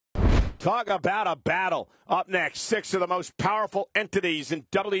Talk about a battle. Up next, 6 of the most powerful entities in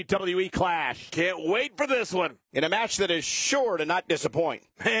WWE Clash. Can't wait for this one. In a match that is sure to not disappoint.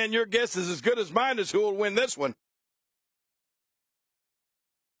 Man, your guess is as good as mine as who will win this one.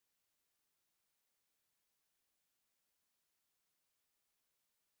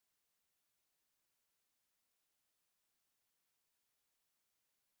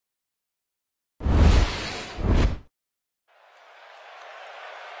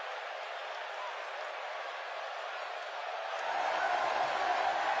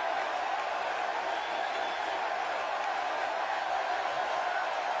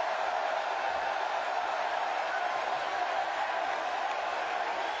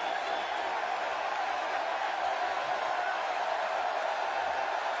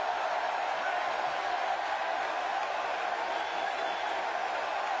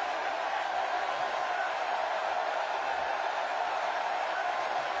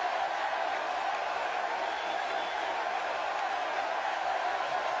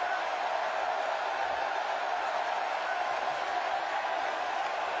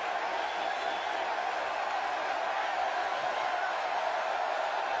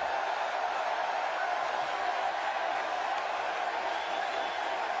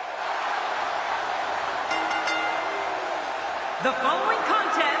 The following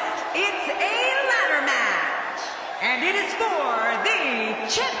contest, it's a ladder match, and it is for the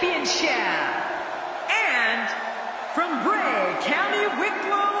championship. And from Bray, County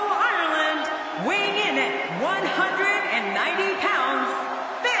Wicklow, Ireland, weighing in at 190 pounds,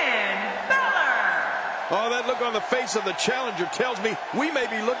 Finn Balor. Oh, that look on the face of the challenger tells me we may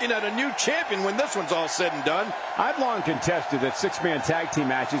be looking at a new champion when this one's all said and done. I've long contested that 6-man tag team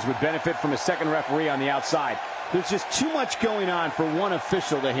matches would benefit from a second referee on the outside. There's just too much going on for one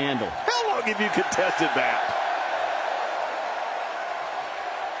official to handle. How long have you contested that?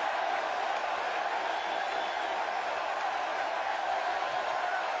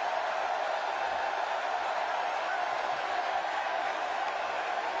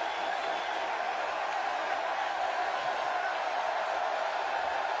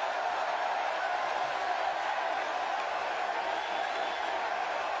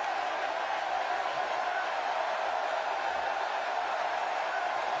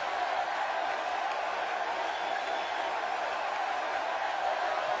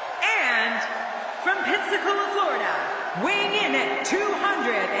 From Pensacola, Florida, weighing in at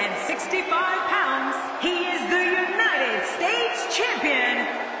 265 pounds, he is the United States Champion,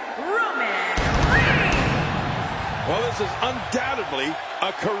 Roman Reigns. Well, this is undoubtedly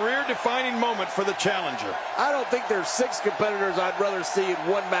a career-defining moment for the challenger. I don't think there's 6 competitors I'd rather see in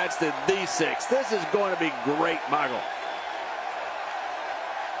one match than these 6. This is going to be great, Michael.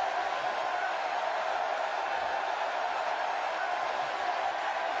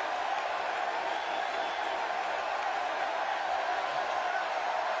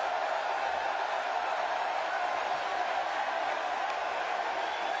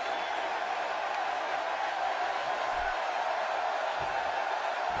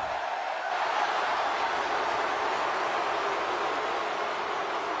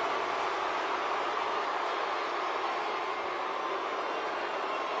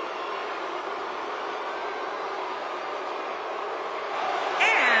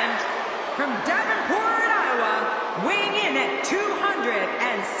 From Davenport, Iowa, weighing in at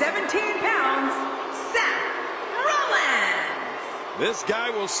 217 pounds, Seth Rollins. This guy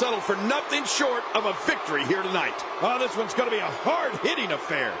will settle for nothing short of a victory here tonight. Oh, this one's going to be a hard-hitting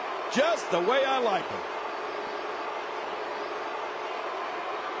affair, just the way I like them.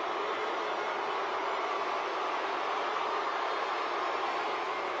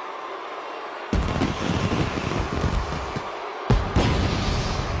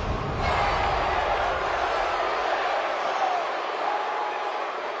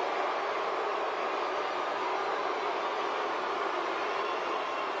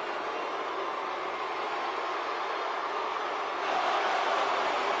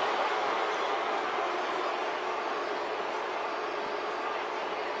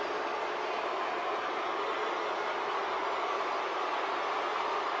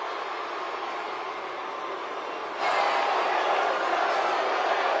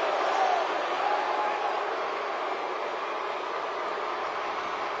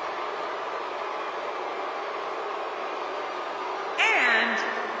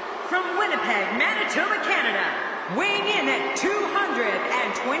 From Winnipeg, Manitoba, Canada, weighing in at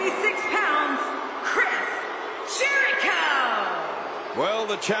 226 pounds, Chris Jericho. Well,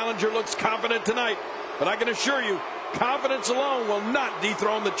 the challenger looks confident tonight, but I can assure you, confidence alone will not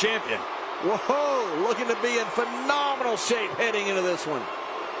dethrone the champion. Whoa, looking to be in phenomenal shape heading into this one.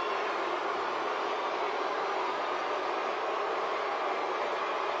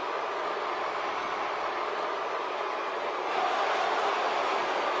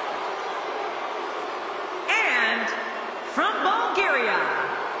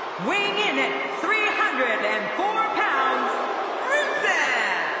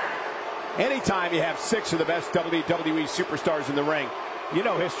 Anytime you have 6 of the best WWE superstars in the ring, you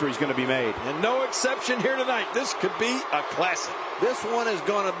know history's going to be made. And no exception here tonight. This could be a classic. This one is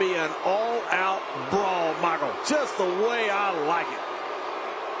going to be an all-out brawl, Michael. Just the way I like it.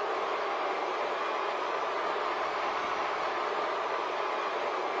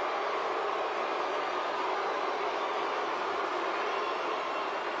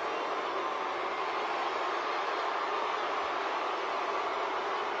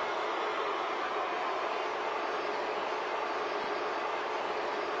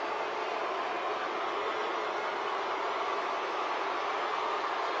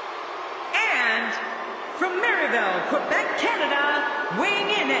 From Maryville, Quebec, Canada, weighing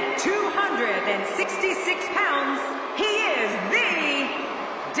in at 266 pounds, he is the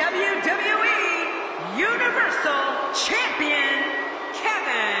WWE Universal Champion,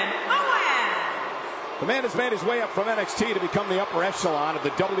 Kevin Owens. The man has made his way up from NXT to become the upper echelon of the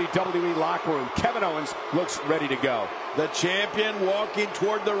WWE locker room. Kevin Owens looks ready to go. The champion walking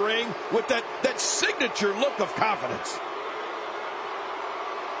toward the ring with that signature look of confidence.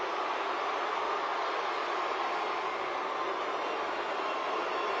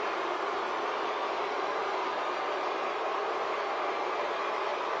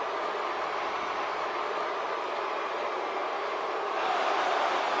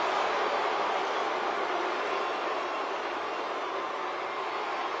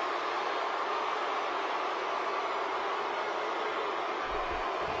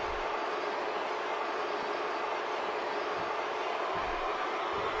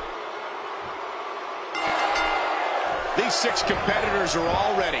 These 6 competitors are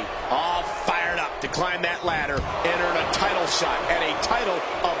all ready, all fired up to climb that ladder and earn a title shot at a title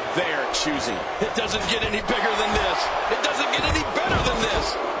of their choosing. It doesn't get any bigger than this. It doesn't get any better than this.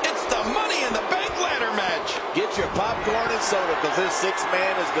 It's the Money in the Bank ladder match. Get your popcorn and soda, because this 6th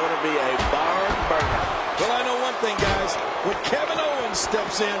man is going to be a barn burner. Well, I know one thing, guys. When Kevin Owens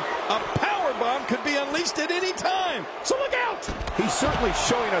steps in, a power bomb could be unleashed at any time. So look out. He's certainly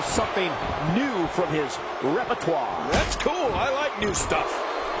showing us something new from his repertoire. That's cool. I like new stuff.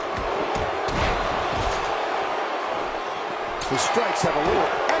 The strikes have a little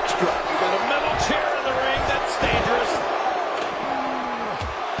extra. You got a metal chair in the ring. That's dangerous.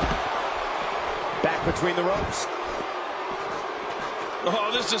 Back between the ropes.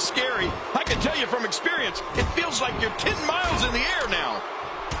 Oh, this is scary. I can tell you from experience, it feels like you're 10 miles in the air now.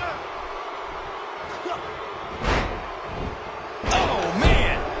 Oh,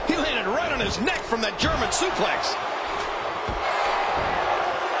 man. He landed right on his neck from that German suplex.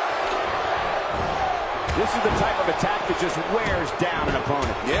 This is the type of attack that just wears down an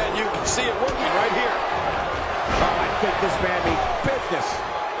opponent. Yeah, and you can see it working right here. Oh, I think this man means business.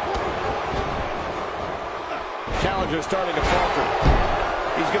 Challenger's starting to falter.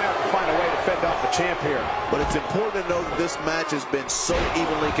 He's going to have to find a way to fend off the champ here. But it's important to know that this match has been so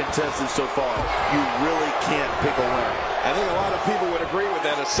evenly contested so far. You really can't pick a winner. I think a lot of people would agree with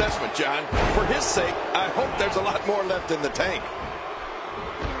that assessment, John. For his sake, I hope there's a lot more left in the tank.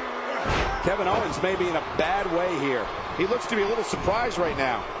 Kevin Owens may be in a bad way here. He looks to be a little surprised right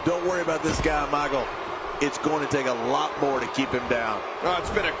now. Don't worry about this guy, Michael. It's going to take a lot more to keep him down. Oh,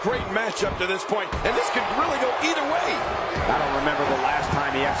 it's been a great match up to this point, and this could really go either way. I don't remember the last time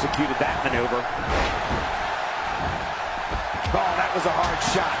he executed that maneuver. Oh, that was a hard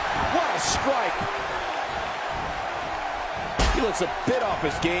shot. What a strike. He looks a bit off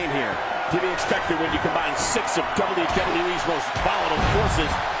his game here. To be expected when you combine 6 of WWE's most volatile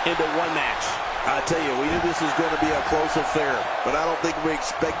forces into one match. I tell you, we knew this was going to be a close affair, but I don't think we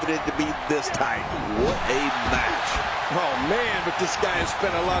expected it to be this tight. What a match. Oh, man, but this guy has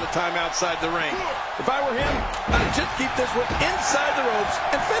spent a lot of time outside the ring. If I were him, I'd just keep this one inside the ropes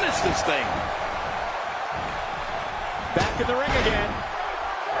and finish this thing. Back in the ring again.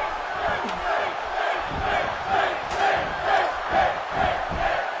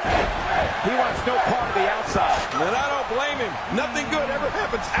 He wants no part of the outside. And I don't blame him. Nothing good ever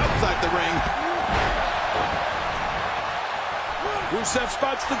happens outside the ring. Rusev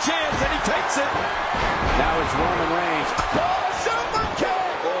spots the chance, and he takes it. Now it's Roman Reigns. Oh, super kick!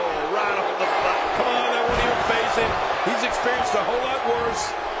 Oh, right off the butt. Come on, that won't even phase him. He's experienced a whole lot worse.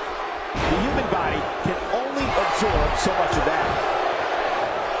 The human body can only absorb so much of that.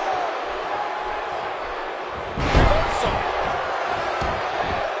 Reversal.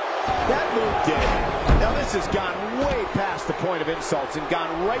 That move did. Now this has gone way past the point of insults and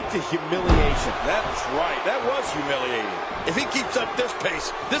gone right to humiliation. That's right. That was humiliating. If he keeps up this pace,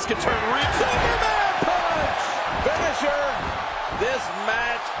 this could turn real. Superman punch! Finisher! This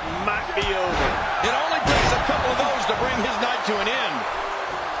match might be over. It only takes a couple of those to bring his night to an end.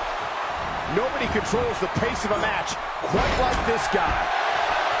 Nobody controls the pace of a match quite like this guy.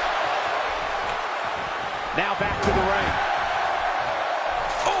 Now back to the ring.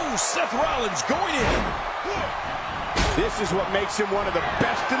 Oh, Seth Rollins going in. This is what makes him one of the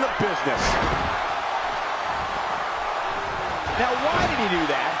best in the business. Now, why did he do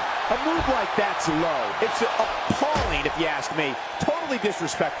that? A move like that's low. It's appalling, if you ask me. Totally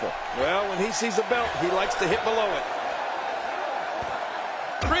disrespectful. Well, when he sees a belt, he likes to hit below it.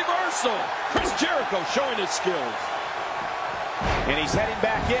 Reversal. Chris Jericho showing his skills. And he's heading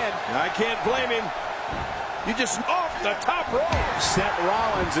back in. I can't blame him. You just off the top rope. Seth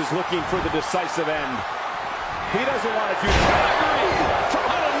Rollins is looking for the decisive end. He doesn't want to do that. From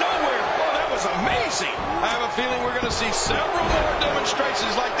out of nowhere. Oh, that was amazing. I have a feeling we're going to see several more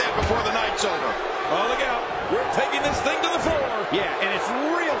demonstrations like that before the night's over. Oh, look out. We're taking this thing to the floor. Yeah, and it's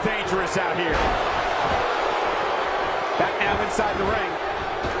real dangerous out here. Back now inside the ring.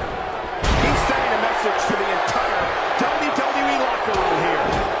 He's sending a message to the entire WWE locker room here.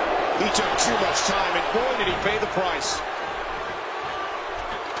 He took too much time, and boy, did he pay the price.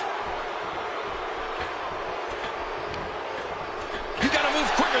 You got to move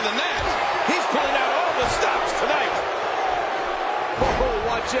quicker than that. He's pulling out all the stops tonight. Oh,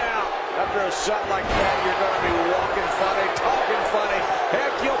 watch out. After a shot like that, you're going to be walking funny, talking funny. Heck,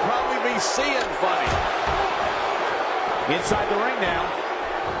 you'll probably be seeing funny. Inside the ring now.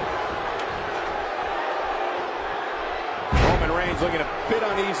 Roman Reigns looking a bit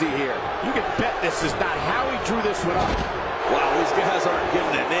uneasy here. You can bet this is not how he drew this one up. Wow, these guys aren't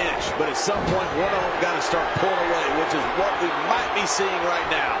giving an inch, but at some point, one of them got to start pulling away, which is what we might be seeing right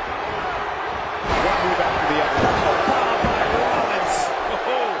now. One move after the other. Oh, by Rollins.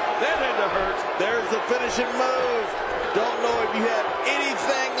 Oh, that had to hurt. There's the finishing move. Don't know if you have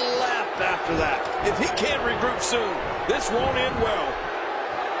anything left after that. If he can't regroup soon, this won't end well.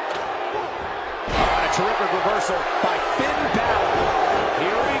 A terrific reversal by Finn Balor.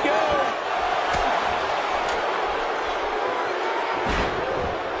 Here we go.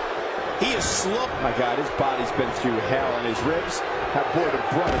 He is slumped. My God, his body's been through hell, and his ribs have bore the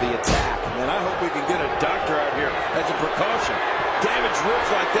brunt of the attack. And I hope we can get a doctor out here as a precaution. Damaged ribs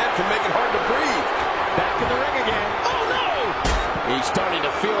like that can make it hard to breathe. Back in the ring again. Oh, no! He's starting to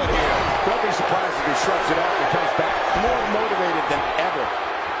feel it here. Don't be surprised if he shrugs it off and comes back more motivated than ever.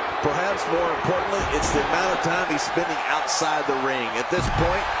 Perhaps more importantly, it's the amount of time he's spending outside the ring. At this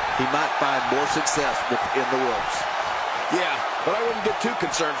point, he might find more success within the ropes. Yeah, but I wouldn't get too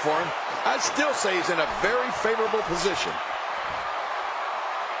concerned for him. I'd still say he's in a very favorable position.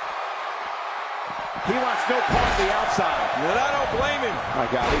 He wants no part of the outside. And I don't blame him. My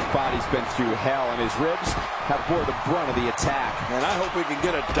God, his body's been through hell, and his ribs have bore the brunt of the attack. And I hope we can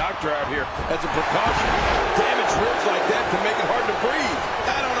get a doctor out here as a precaution. Damaged ribs like that can make it hard to breathe.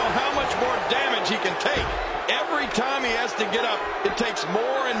 I don't know how much more damage he can take. Every time he has to get up, it takes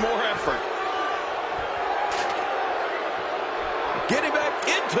more and more effort. Getting back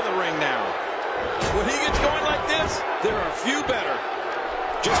into the ring now. When he gets going like this, there are a few better.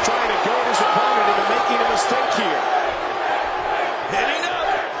 Just trying to goad his opponent into making a mistake here. Heading up.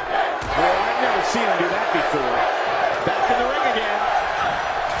 Well, I've never seen him do that before. Back in the ring again.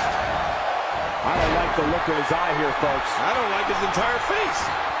 I don't like the look in his eye here, folks. I don't like his entire face.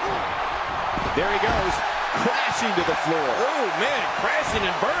 There he goes, crashing to the floor. Oh, man, crashing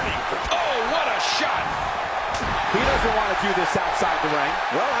and burning. Oh, what a shot. He doesn't want to do this outside the ring.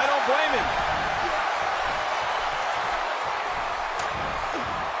 Well, I don't blame him.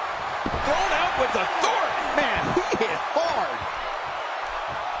 Thrown out with authority. Man, he hit hard.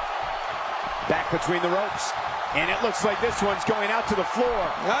 Back between the ropes. And it looks like this one's going out to the floor.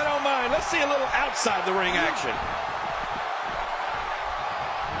 I don't mind. Let's see a little outside the ring action.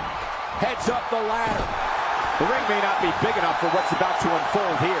 Heads up the ladder. The ring may not be big enough for what's about to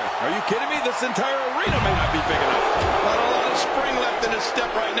unfold here. Are you kidding me? This entire arena may not be big enough. Not a lot of spring left in his step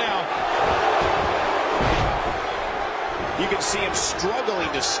right now. You can see him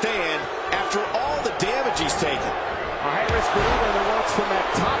struggling to stand after all the damage he's taken. A high-risk maneuver that works from that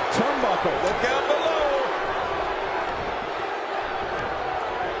top turnbuckle. Look out below.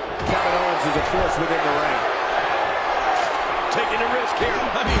 Kevin Owens is a force within the ring. Taking a risk here.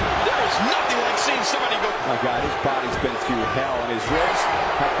 I mean, there is nothing like seeing somebody go. My God, his body's been through hell, and his ribs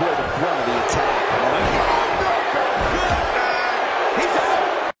have bore the brunt of the attack. He's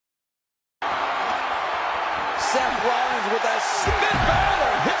out. Seth Rollins with that Finn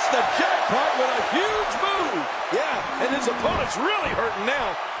Balor hits the jackpot with a huge move. Yeah, and his opponent's really hurting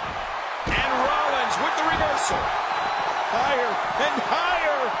now. And Rollins with the reversal. Higher and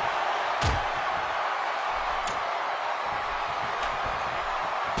higher.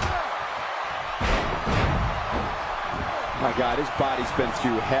 God, his body's been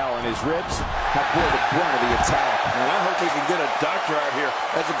through hell, and his ribs have bore the brunt of the attack. And I hope we can get a doctor out here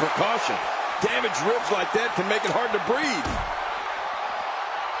as a precaution. Damaged ribs like that can make it hard to breathe.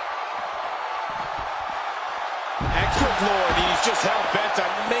 Good Lord, he's just hell-bent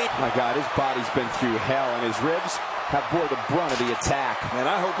on me. My God, his body's been through hell, and his ribs have bore the brunt of the attack. And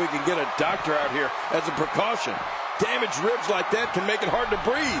I hope we can get a doctor out here as a precaution. Damaged ribs like that can make it hard to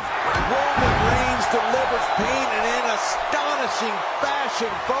breathe. Roman Reigns delivers pain and in astonishing fashion,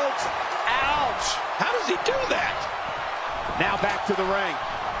 folks. Ouch! How does he do that? Now back to the ring.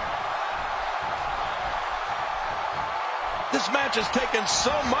 This match has taken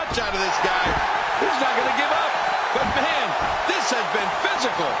so much out of this guy. He's not going to give up. But man, this has been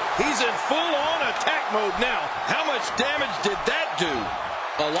physical. He's in full-on attack mode now. How much damage did that do?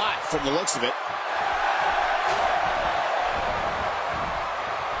 A lot from the looks of it.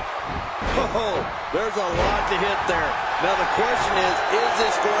 Oh, there's a lot to hit there. Now the question is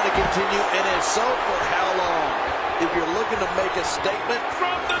this going to continue? And if so, for how long? If you're looking to make a statement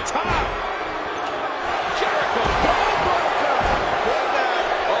From the top. Jericho.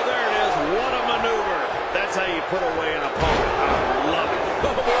 oh, there it is. What a maneuver. That's how you put away an opponent. I love it.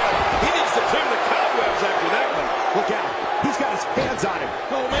 Oh, boy. He needs to clear the cobwebs after that one. Look out. He's got his hands on him.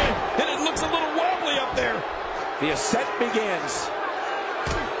 Oh, man. And it looks a little wobbly up there. The ascent begins.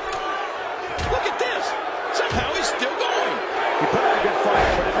 Look at this. Somehow he's still going. He put up a good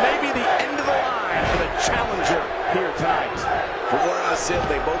fight, but it may be the end of the line for the challenger here tonight. From where I sit,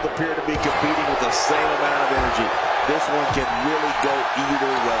 they both appear to be competing with the same amount of energy. This one can really go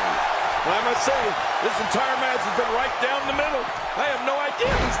either way. I must say, this entire match has been right down the middle. I have no idea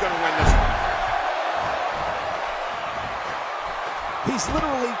who's going to win this one. He's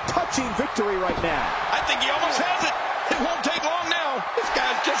literally touching victory right now. I think he almost has it. It won't take long now. This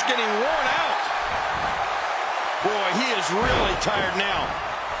guy's just getting worn out. Boy, he is really tired now.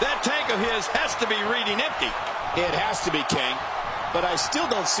 That tank of his has to be reading empty. It has to be, King. But I still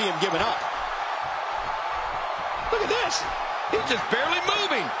don't see him giving up. Look at this. He's just barely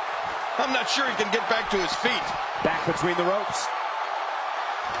moving. I'm not sure he can get back to his feet. Back between the ropes.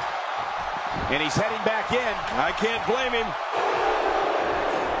 And he's heading back in. I can't blame him.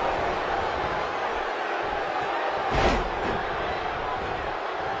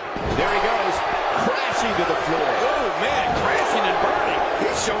 There he goes, crashing to the floor. Oh, man, crashing and burning.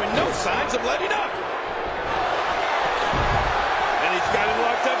 He's showing no signs of letting up. And he's got him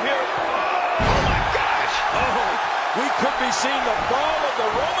locked up here. Oh, my gosh. Oh, we could be seeing the fall of the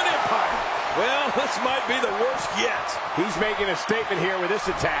Roman Empire. Well, this might be the worst yet. He's making a statement here with this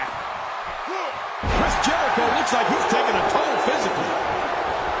attack. Chris Jericho looks like he's taking a toll physically.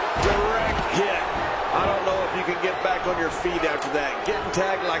 Direct hit. I don't know if you can get back on your feet after that. Getting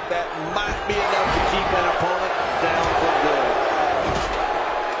tagged like that might be enough to keep an opponent down for good.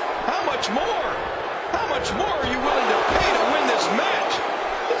 How much more? How much more are you willing to pay to win this match?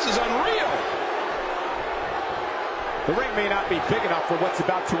 This is unreal. The ring may not be big enough for what's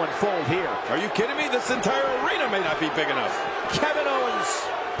about to unfold here. Are you kidding me? This entire arena may not be big enough. Kevin Owens,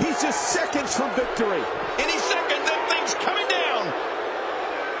 he's just seconds from victory. Any second, that thing's coming down.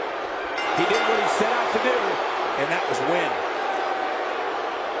 He did what he set out to do, and that was win.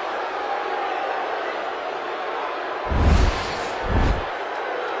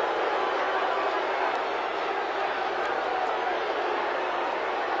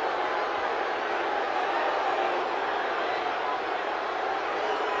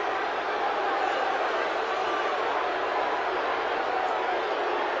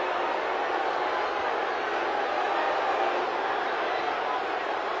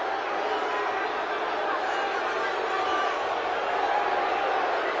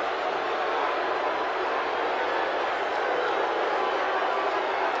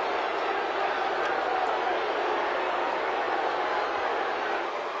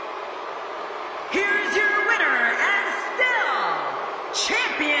 Here's your winner and still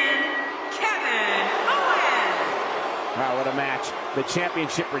champion, Kevin Owens. Wow, what a match. The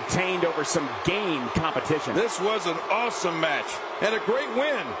championship retained over some game competition. This was an awesome match and a great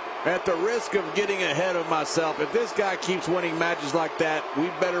win. At the risk of getting ahead of myself, if this guy keeps winning matches like that, we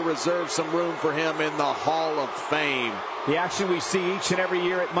better reserve some room for him in the Hall of Fame. The action we see each and every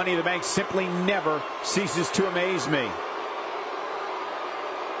year at Money in the Bank simply never ceases to amaze me.